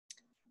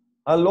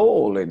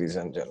Hello, ladies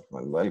and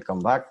gentlemen. Welcome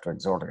back to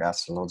Exotic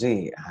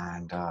Astrology.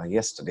 And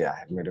yesterday I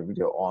had made a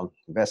video on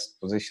best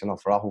position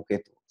of Rahu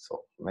Ketu.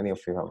 So many of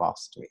you have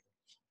asked me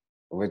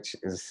which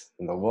is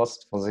the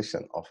worst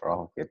position of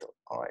Rahu Ketu.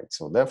 All right.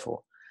 So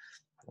therefore,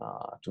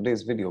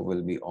 today's video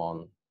will be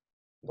on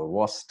the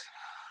worst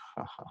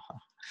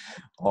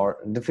or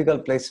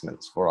difficult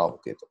placements for Rahu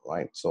Ketu.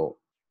 Right. So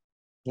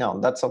now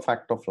that's a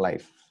fact of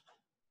life.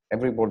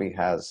 Everybody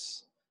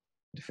has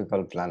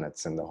difficult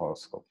planets in the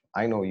horoscope.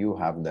 I know you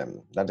have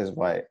them. That is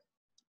why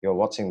you're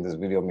watching this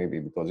video, maybe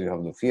because you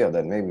have the fear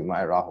that maybe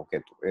my Rahu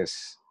Ketu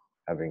is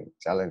having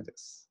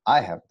challenges. I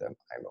have them,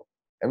 I know.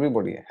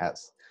 Everybody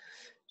has.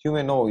 You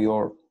may know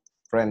your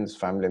friends,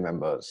 family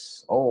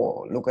members.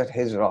 Oh, look at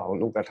his Rahu,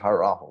 look at her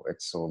Rahu.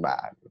 It's so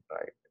bad,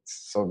 right?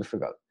 It's so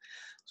difficult.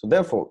 So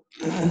therefore,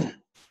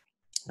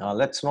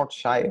 let's not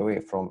shy away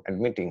from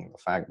admitting the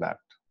fact that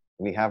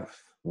we have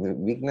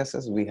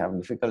weaknesses, we have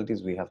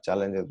difficulties, we have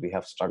challenges, we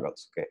have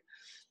struggles. Okay.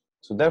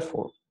 So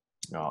therefore,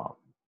 uh,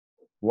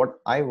 what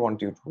I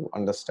want you to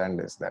understand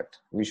is that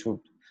we should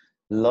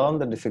learn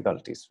the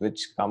difficulties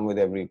which come with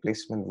every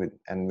placement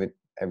and with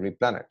every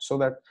planet so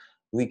that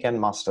we can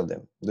master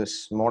them.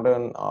 This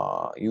modern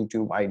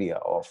YouTube idea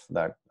of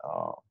that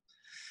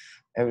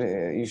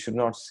you should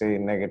not say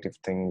negative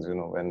things,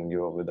 when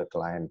you're with a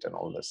client and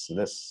all this.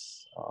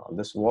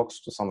 This works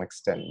to some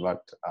extent,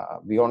 but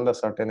beyond a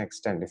certain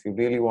extent, if you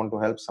really want to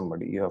help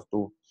somebody, you have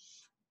to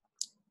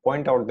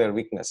point out their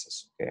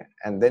weaknesses, okay,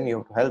 and then you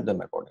have to help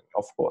them accordingly.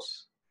 Of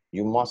course,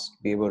 you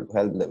must be able to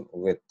help them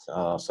with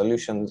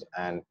solutions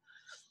and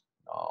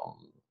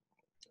um,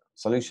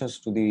 solutions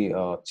to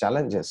the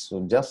challenges.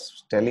 So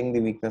just telling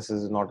the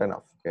weaknesses is not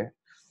enough, okay.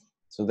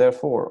 So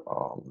therefore,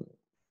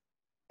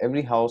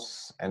 every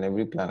house and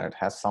every planet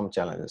has some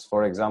challenges.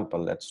 For example,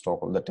 let's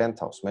talk of the 10th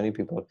house. Many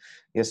people,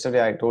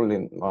 yesterday I told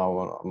in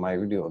my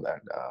video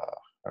that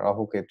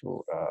Rahu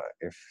Ketu,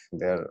 if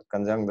they're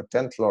conjunct the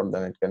 10th lord,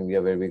 then it can be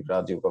a very big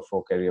Rajyoga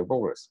for career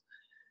progress.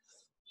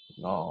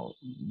 Now,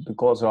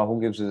 because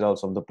Rahu gives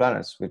results of the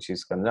planets, which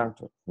is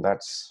conjunct,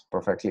 that's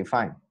perfectly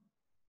fine.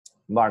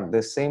 But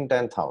this same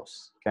 10th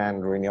house can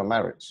ruin your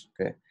marriage,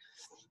 okay?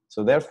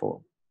 So therefore,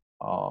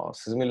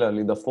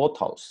 similarly, the 4th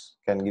house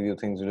can give you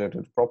things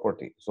related to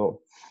property.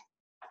 So,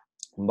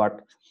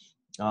 but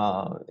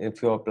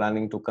if you are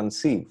planning to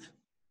conceive,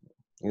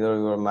 either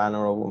you are a man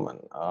or a woman,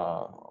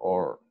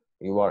 or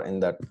you are in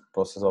that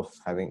process of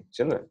having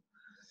children,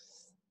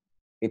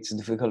 it's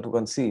difficult to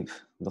conceive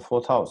the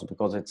 4th house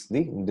because it's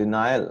the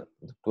denial,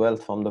 the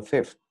 12th from the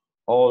 5th.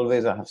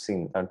 Always I have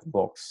seen that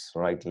box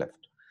right, left.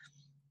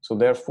 So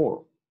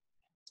therefore,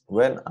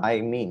 when I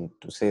mean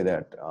to say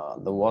that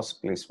the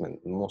worst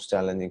placement, most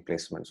challenging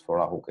placements for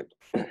Rahu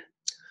Ketu,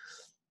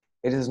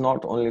 it is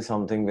not only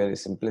something very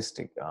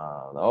simplistic.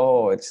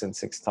 Oh, it's in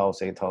 6th house,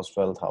 8th house,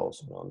 12th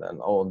house. Then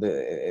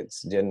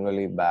it's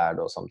generally bad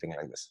or something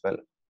like this. Well,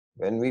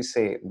 when we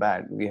say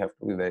bad, we have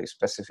to be very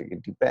specific.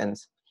 It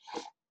depends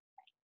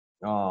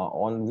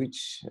on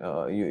which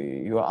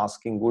you are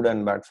asking good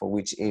and bad for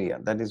which area.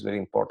 That is very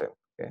important.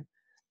 Okay,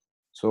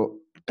 so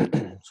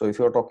so if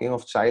you're talking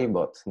of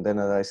childbirth, then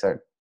as I said,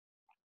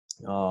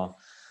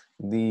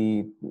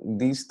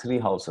 these three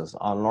houses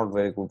are not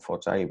very good for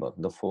childbirth.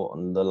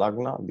 The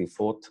Lagna, the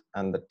 4th,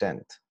 and the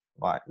 10th.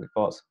 Why?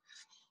 Because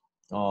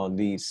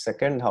the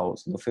 2nd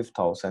house, the 5th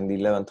house, and the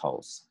 11th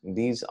house,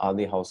 these are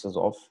the houses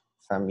of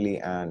family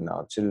and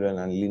children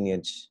and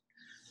lineage,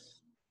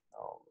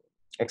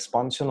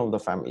 expansion of the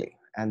family.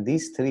 And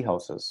these three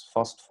houses,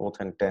 1st, 4th,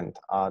 and 10th,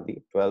 are the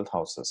 12th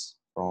houses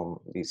from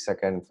the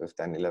 2nd, 5th,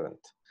 and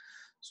 11th.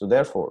 So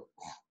therefore,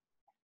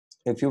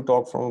 if you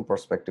talk from a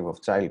perspective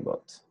of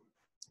childbirth,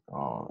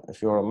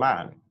 if you're a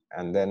man,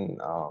 and then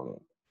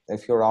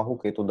if your Rahu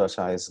Ketu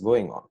Dasha is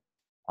going on,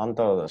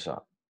 Antara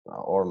Dasha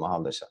or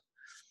Mahadasha,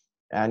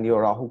 and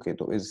your Rahu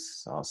Ketu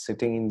is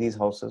sitting in these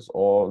houses,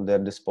 or their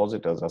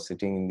dispositors are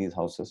sitting in these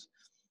houses,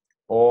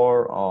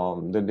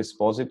 or the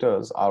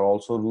dispositors are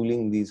also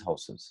ruling these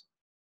houses,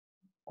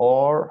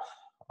 or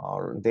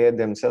they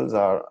themselves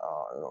are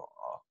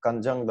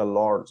conjunct the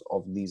lords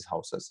of these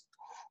houses,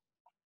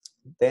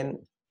 then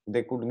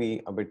they could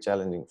be a bit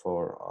challenging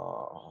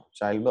for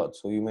childbirth.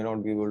 So you may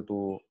not be able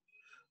to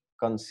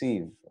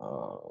conceive.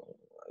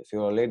 If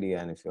you're a lady,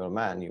 and if you're a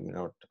man, you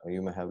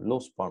may have low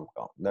sperm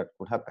count. That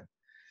could happen.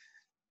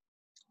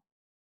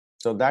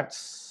 So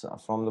that's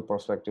from the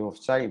perspective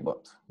of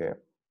childbirth. Okay.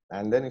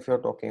 And then if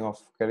you're talking of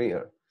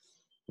career,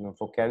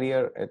 for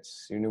career,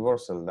 it's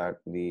universal that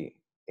the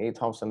 8th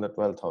house and the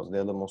 12th house,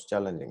 they're the most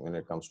challenging when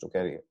it comes to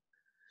career.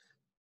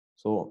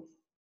 So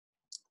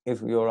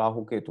if your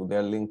Rahu Ketu, they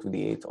are linked to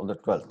the 8th or the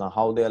 12th. Now,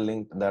 how they are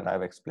linked, that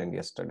I've explained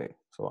yesterday.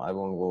 So I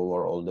won't go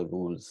over all the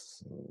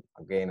rules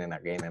again and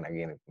again and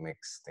again. It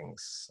makes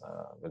things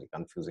very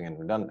confusing and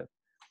redundant.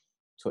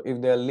 So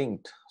if they are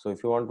linked, so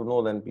if you want to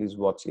know, then please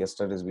watch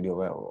yesterday's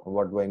video.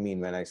 What do I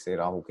mean when I say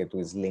Rahu Ketu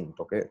is linked?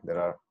 Okay, there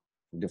are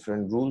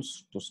different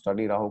rules to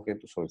study Rahu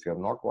Ketu. So if you have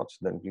not watched,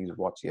 then please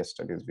watch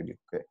yesterday's video.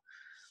 Okay,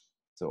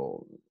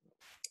 so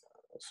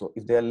So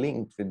if they are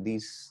linked with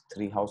these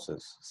three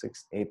houses,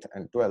 6th, 8th,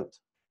 and 12th,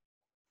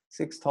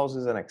 6th house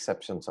is an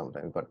exception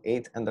sometimes, but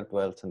 8th and the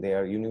 12th, they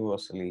are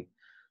universally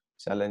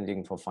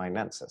challenging for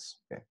finances.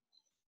 Okay.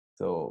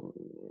 So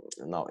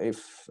now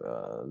if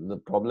the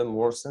problem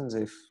worsens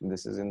if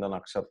this is in the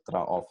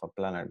nakshatra of a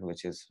planet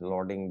which is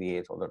lording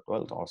the 8th or the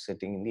 12th or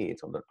sitting in the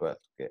 8th or the 12th.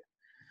 Okay.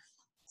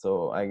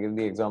 So I give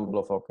the example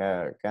of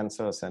a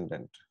Cancer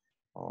ascendant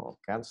or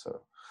Cancer.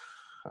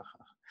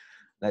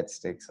 Let's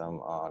take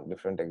some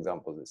different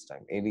examples this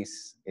time.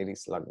 Aries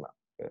Lagna.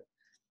 Okay.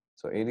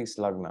 So Aries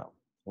Lagna,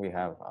 we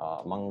have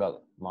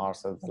Mangal,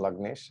 Mars as the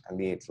Lagnesh and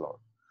the 8th Lord.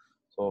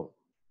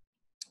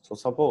 So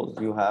suppose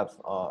you have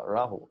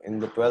Rahu in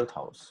the 12th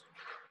house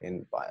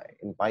in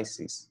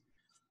Pisces,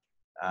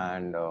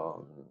 and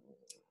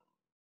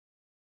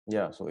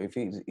yeah, so if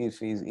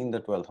he's in the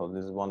 12th house,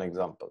 this is one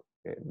example.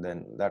 Okay,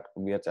 then that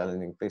could be a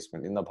challenging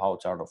placement in the Bhav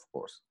chart, of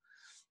course.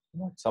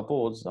 But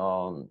suppose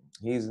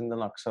he's in the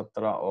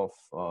nakshatra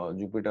of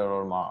Jupiter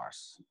or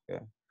Mars.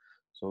 Okay,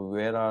 so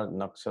where are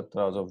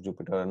nakshatras of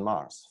Jupiter and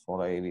Mars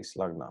for Aries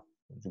Lagna?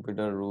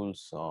 Jupiter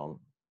rules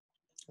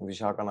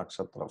Vishaka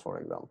nakshatra, for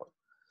example.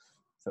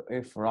 So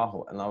if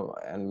Rahu now,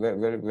 and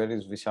where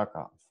is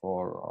Vishaka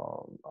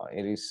for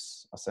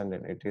Aries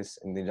ascendant? It is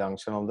in the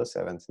junction of the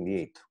 7th and the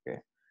 8th. Okay,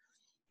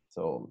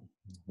 so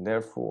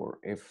therefore,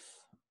 if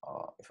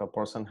a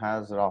person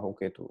has Rahu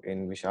Ketu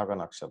in Vishaka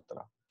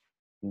nakshatra,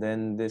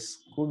 then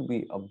this could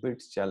be a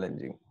bit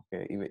challenging.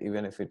 Okay,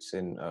 even if it's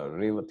in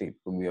Revati, it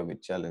could be a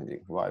bit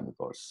challenging. Why?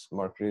 Because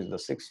Mercury is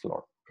the 6th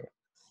lord. Okay.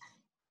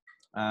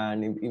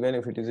 And even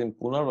if it is in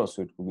Punarvasu,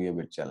 it could be a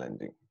bit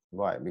challenging.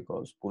 Why?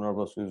 Because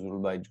Punarvasu is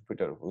ruled by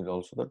Jupiter, who is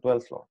also the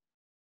 12th lord.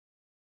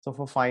 So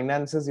for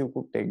finances, you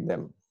could take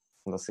them,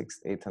 the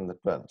 6th, 8th, and the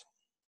 12th.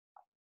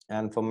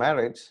 And for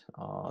marriage,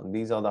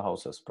 these are the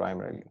houses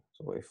primarily.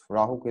 So if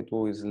Rahu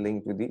Ketu is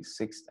linked with the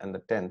 6th and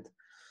the 10th,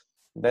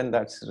 then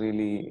that's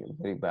really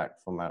very bad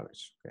for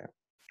marriage. Okay.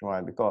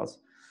 Why? Because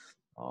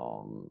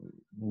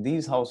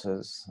these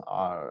houses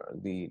are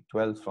the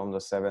 12th from the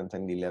 7th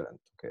and the 11th.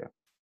 Okay.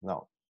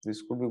 Now,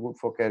 this could be good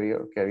for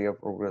career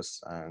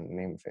progress, and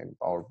name, fame,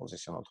 power,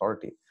 position,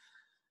 authority.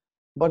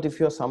 But if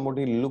you're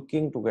somebody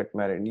looking to get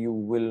married, you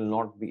will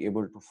not be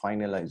able to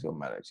finalize your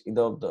marriage.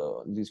 Either of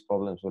these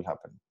problems will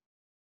happen.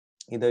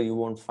 Either you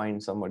won't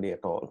find somebody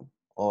at all,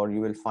 or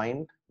you will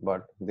find,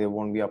 but they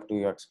won't be up to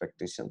your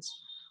expectations,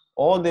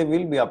 or they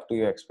will be up to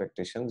your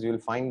expectations. You'll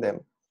find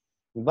them,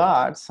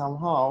 but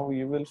somehow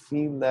you will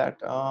feel that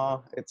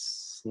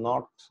it's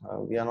not,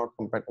 we are not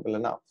compatible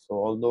enough. So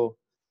although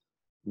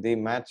they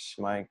match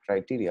my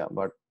criteria,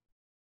 but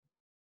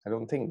I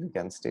don't think we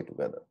can stay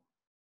together.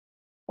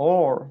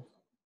 Or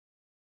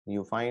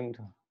you find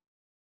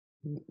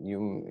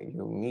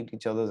you meet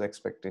each other's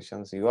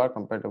expectations, you are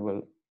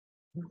compatible,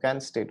 you can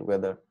stay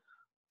together,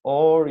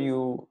 or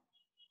you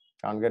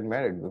can't get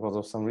married because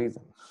of some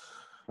reason.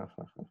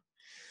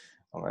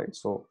 All right,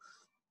 so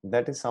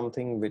that is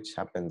something which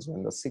happens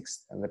when the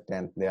 6th and the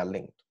 10th, they are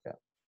linked. Yeah.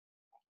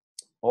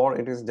 Or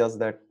it is just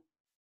that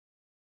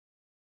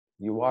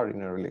you are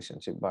in a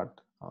relationship,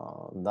 but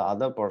the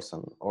other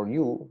person or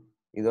you,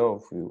 either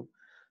of you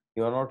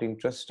are not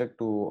interested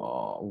to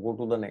go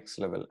to the next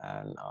level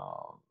and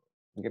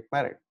get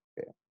married.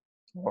 Okay.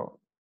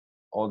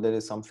 Or there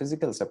is some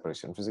physical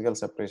separation. Physical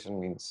separation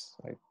means,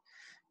 like,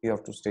 you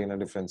have to stay in a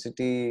different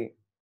city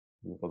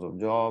because of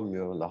job,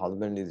 the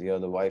husband is here,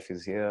 the wife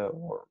is here,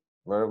 or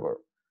wherever.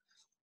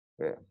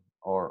 Okay.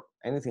 Or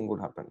anything could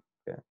happen.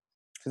 Okay.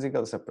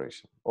 Physical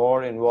separation.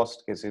 Or in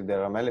worst case, if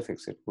there are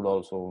malefics, it could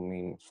also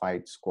mean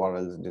fights,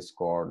 quarrels,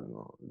 discord,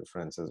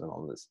 differences, and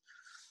all this,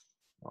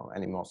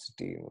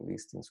 animosity.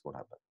 These things could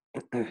happen.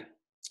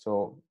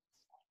 So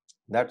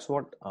that's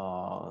what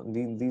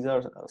these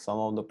are some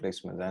of the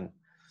placements. And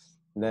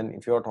then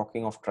if you are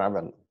talking of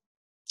travel,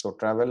 so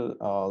travel,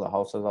 the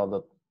houses are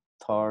the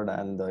 3rd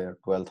and the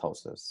 12th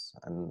houses,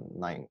 and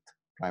 9th,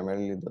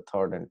 primarily the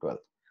 3rd and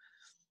 12th.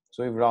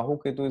 So if Rahu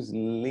Ketu is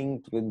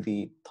linked with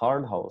the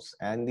 3rd house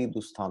and the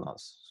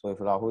Dusthanas, so if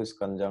Rahu is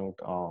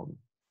conjunct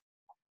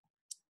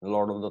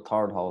Lord of the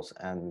 3rd house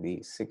and the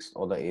 6th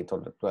or the 8th or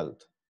the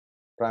 12th,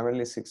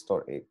 primarily 6th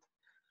or 8th,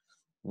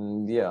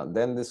 yeah,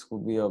 then this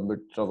could be a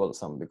bit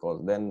troublesome,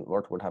 because then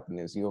what would happen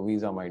is your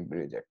visa might be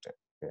rejected.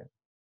 Okay,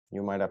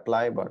 you might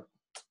apply, but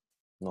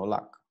no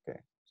luck. Okay,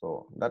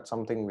 so that's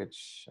something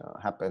which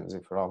happens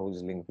if Rahu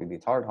is linked with the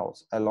 3rd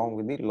house along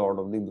with the Lord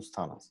of the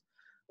Dusthanas.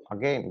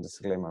 Again,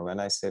 disclaimer, when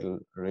I say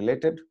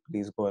related,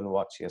 please go and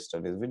watch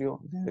yesterday's video.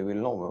 They will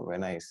know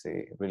when I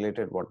say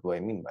related, what do I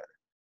mean by that.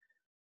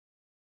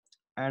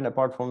 And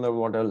apart from that,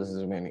 what else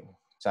is remaining?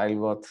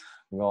 Childbirth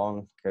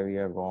gone,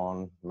 career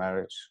gone,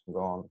 marriage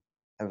gone,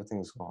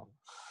 everything's gone.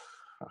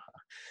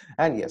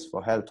 And yes,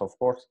 for health, of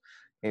course,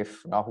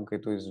 if Rahu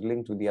Ketu is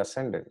linked to the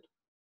ascendant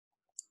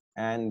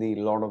and the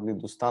Lord of the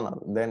Dusthana,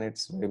 then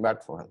it's very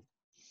bad for health.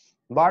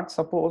 But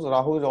suppose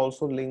Rahu is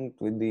also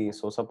linked with the,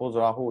 so suppose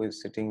Rahu is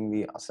sitting in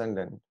the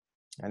ascendant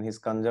and he's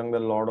conjunct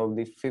the Lord of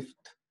the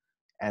 5th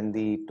and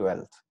the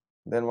 12th,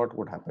 then what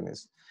would happen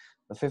is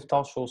The 5th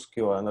house shows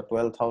cure, and the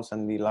 12th house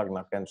and the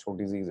Lagna can show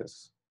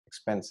diseases,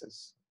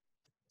 expenses,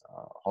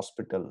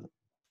 hospital,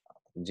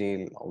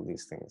 jail, all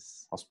these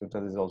things.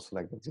 Hospital is also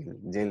like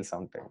a jail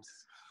sometimes.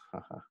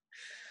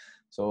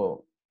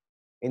 So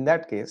in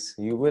that case,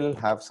 you will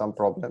have some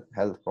problem,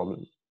 health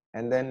problem.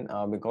 And then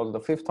because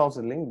the 5th house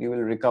is linked, you will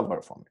recover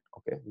from it.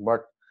 Okay.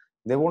 But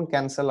they won't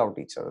cancel out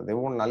each other. They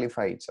won't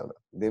nullify each other.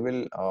 They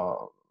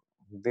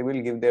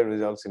will give their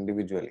results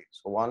individually.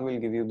 So one will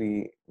give you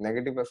the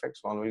negative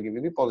effects, one will give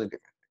you the positive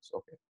effects.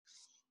 Okay.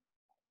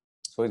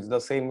 So it's the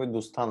same with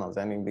Dusthanas,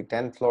 and in the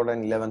 10th lord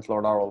and 11th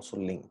lord are also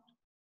linked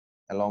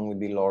along with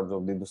the lords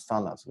of the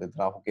Dusthanas with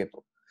Rahu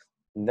Ketu.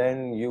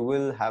 Then you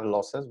will have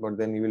losses, but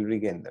then you will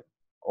regain them.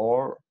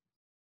 Or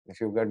if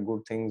you get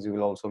good things, you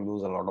will also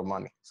lose a lot of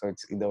money. So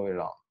it's either way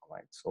around,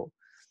 right? So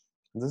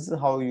this is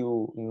how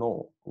you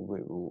know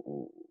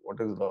what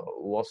is the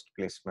worst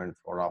placement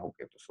for Rahu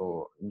Ketu.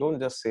 So don't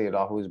just say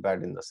Rahu is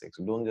bad in the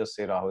 6th. Don't just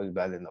say Rahu is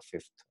bad in the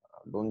 5th.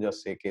 Don't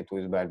just say Ketu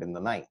is bad in the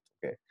 9th.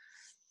 Okay.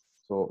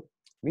 So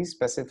be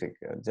specific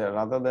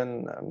rather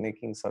than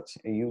making such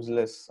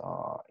useless,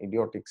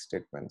 idiotic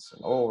statements.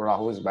 Oh,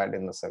 Rahu is bad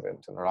in the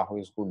 7th. And Rahu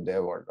is good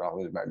there. What?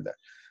 Rahu is bad there.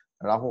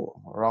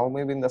 Rahu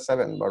may be in the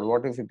 7th, but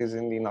what if it is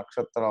in the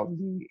nakshatra of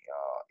the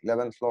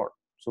 11th lord?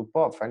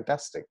 Superb,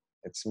 fantastic.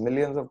 It's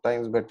millions of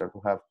times better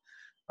to have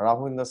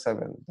Rahu in the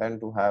 7th than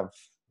to have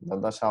the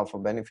dasha of a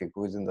benefic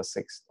who is in the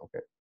 6th. Okay.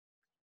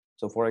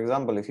 So for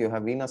example, if you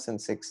have Venus in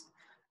 6th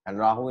and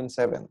Rahu in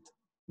 7th,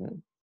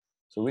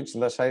 so which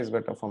dasha is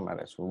better for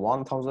marriage?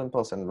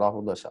 1000%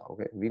 Rahu dasha.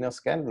 Okay. Venus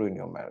can ruin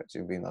your marriage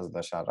if Venus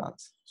dasha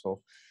runs.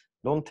 So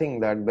don't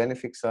think that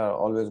benefics are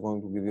always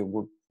going to give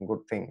you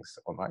good things.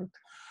 All right.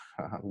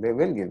 They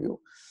will give you,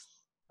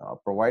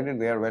 provided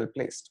they are well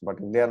placed. But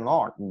if they are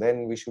not,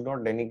 then we should not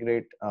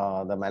denigrate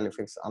the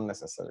malefics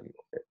unnecessarily.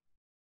 Okay,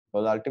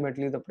 because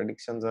ultimately the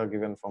predictions are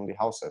given from the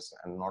houses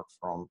and not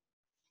from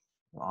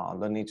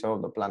the nature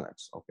of the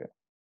planets. Okay,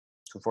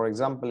 so for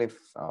example, if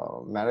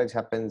marriage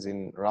happens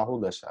in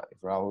Rahu Dasha, if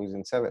Rahu is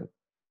in 7th,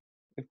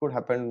 it could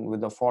happen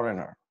with a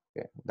foreigner.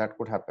 Okay, that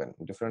could happen,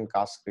 different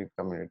caste, creed,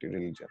 community,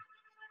 religion.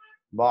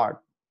 But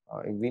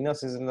if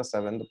Venus is in the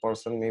 7th, the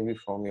person may be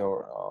from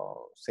your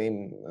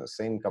same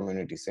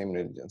community, same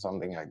religion,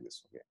 something like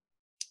this. Okay,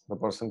 the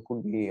person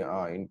could be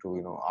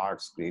into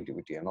arts,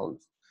 creativity, and all.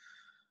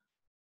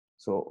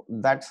 So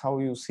that's how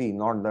you see,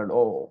 not that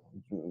oh,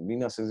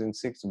 Venus is in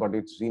 6th, but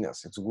it's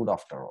Venus, it's good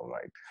after all,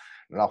 right?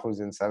 Rahu is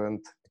in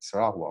 7th, it's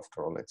Rahu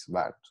after all, it's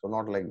bad. So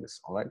not like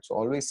this, all right? So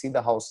always see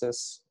the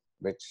houses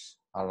which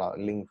are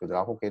linked with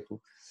Rahu Ketu.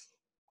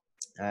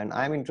 And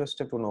I'm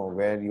interested to know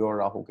where your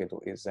Rahu Ketu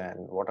is and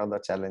what are the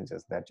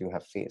challenges that you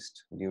have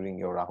faced during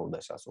your Rahu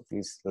Dasha. So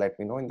please let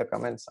me know in the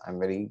comments. I'm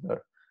very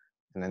eager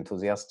and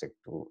enthusiastic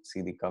to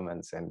see the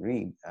comments and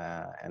read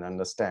and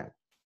understand.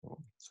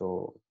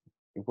 So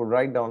you could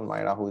write down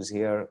my Rahu is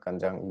here,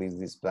 conjunct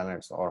these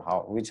planets, or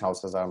which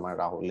houses are my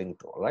Rahu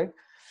linked to, all right?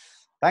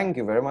 Thank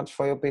you very much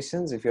for your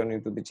patience. If you're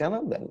new to the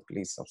channel, then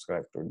please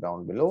subscribe to it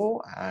down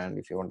below. And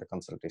if you want a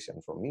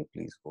consultation from me,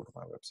 please go to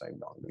my website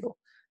down below.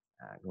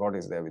 And God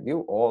is there with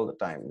you all the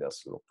time.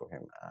 Just look to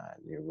Him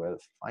and you will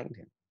find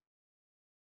Him.